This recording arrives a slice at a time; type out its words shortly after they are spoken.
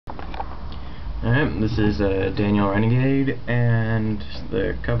Alright, this is Daniel Renegade, and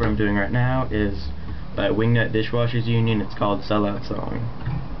the cover I'm doing right now is by Wingnut Dishwashers Union. It's called Sellout Song.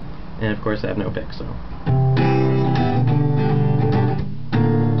 And of course I have no pick, so.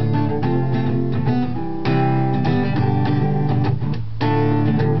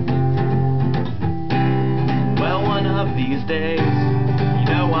 Well, one of these days, you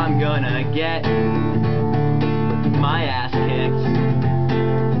know I'm gonna get my ass kicked.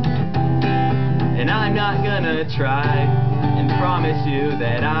 And I'm not gonna try and promise you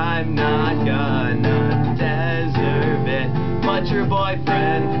that I'm not gonna deserve it. But your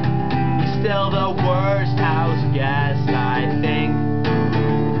boyfriend, he's still the worst house guest I think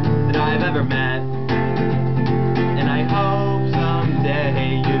that I've ever met. And I hope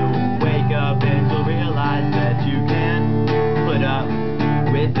someday you wake up and you'll realize that you can't put up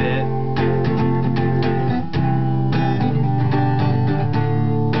with it.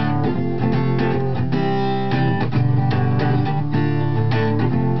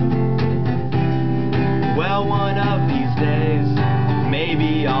 One of these days,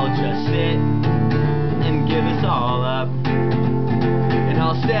 maybe I'll just sit and give us all up, and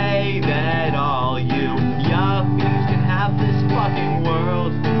I'll say that all you yuppies can have this fucking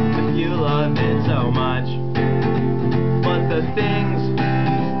world if you love it so much. But the things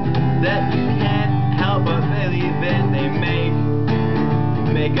that you can't help but believe in, they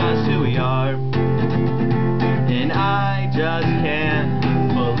make us who we are, and I just can't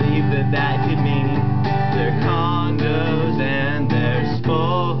believe that that could mean their condos and their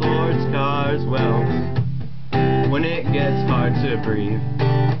sports cars. Well, when it gets hard to breathe,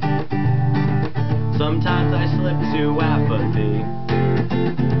 sometimes I slip to apathy,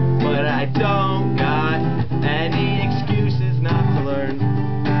 but I don't got any excuses not to learn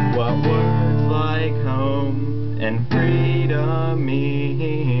what words like home and freedom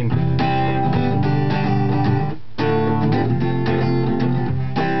mean.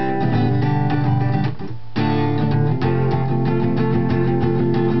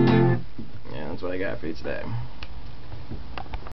 That's what I got for you today.